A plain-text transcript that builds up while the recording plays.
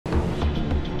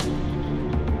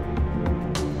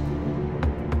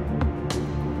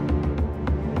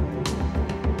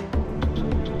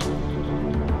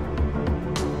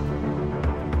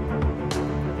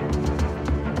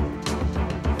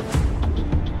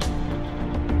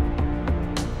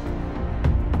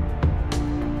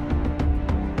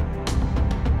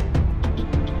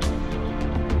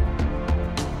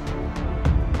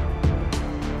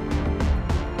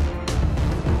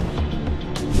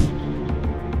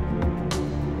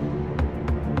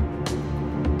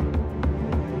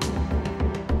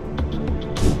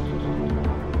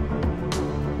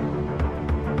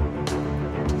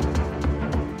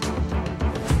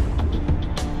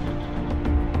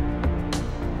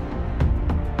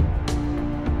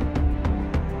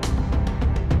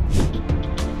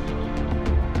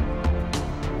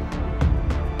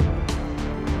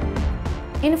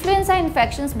Influenza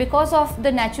infections, because of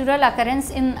the natural occurrence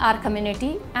in our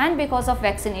community and because of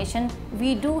vaccination,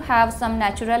 we do have some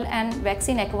natural and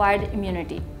vaccine acquired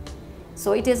immunity.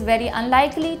 So it is very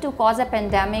unlikely to cause a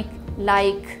pandemic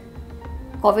like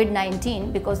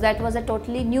COVID-19 because that was a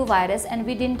totally new virus and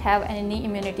we didn't have any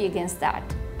immunity against that.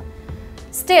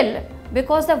 Still,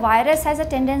 because the virus has a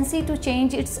tendency to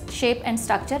change its shape and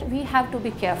structure, we have to be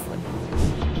careful.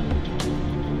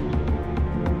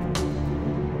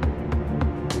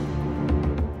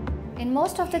 In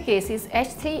most of the cases,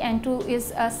 H3N2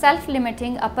 is a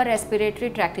self-limiting upper respiratory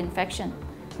tract infection.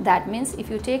 That means if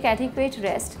you take adequate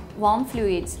rest, warm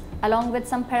fluids, along with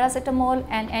some paracetamol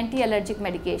and anti-allergic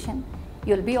medication,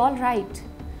 you'll be all right.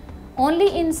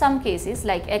 Only in some cases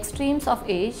like extremes of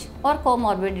age or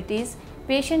comorbidities,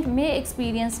 patient may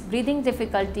experience breathing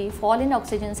difficulty, fall in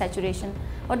oxygen saturation,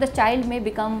 or the child may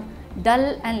become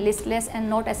dull and listless and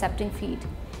not accepting feed.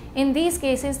 In these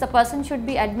cases, the person should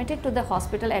be admitted to the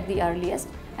hospital at the earliest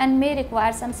and may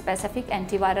require some specific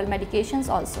antiviral medications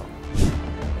also.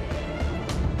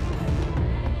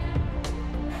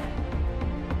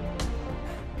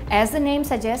 As the name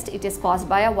suggests, it is caused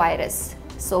by a virus.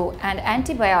 So, and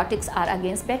antibiotics are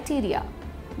against bacteria.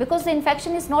 Because the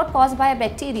infection is not caused by a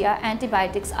bacteria,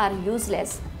 antibiotics are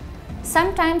useless.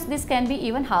 Sometimes this can be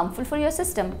even harmful for your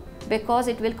system because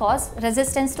it will cause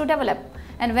resistance to develop.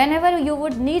 And whenever you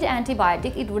would need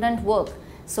antibiotic, it wouldn't work.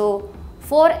 So,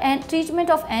 for treatment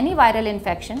of any viral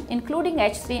infection, including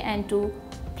H3N2,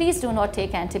 please do not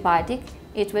take antibiotic.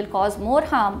 It will cause more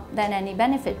harm than any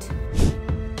benefit.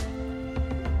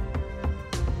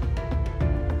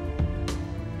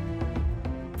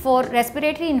 For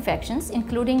respiratory infections,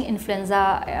 including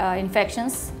influenza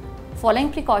infections,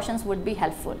 following precautions would be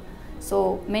helpful.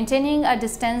 So, maintaining a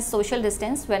distance, social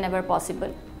distance whenever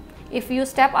possible. If you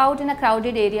step out in a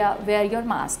crowded area, wear your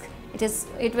mask.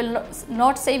 It will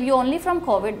not save you only from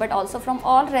COVID but also from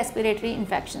all respiratory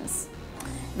infections.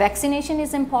 Vaccination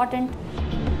is important.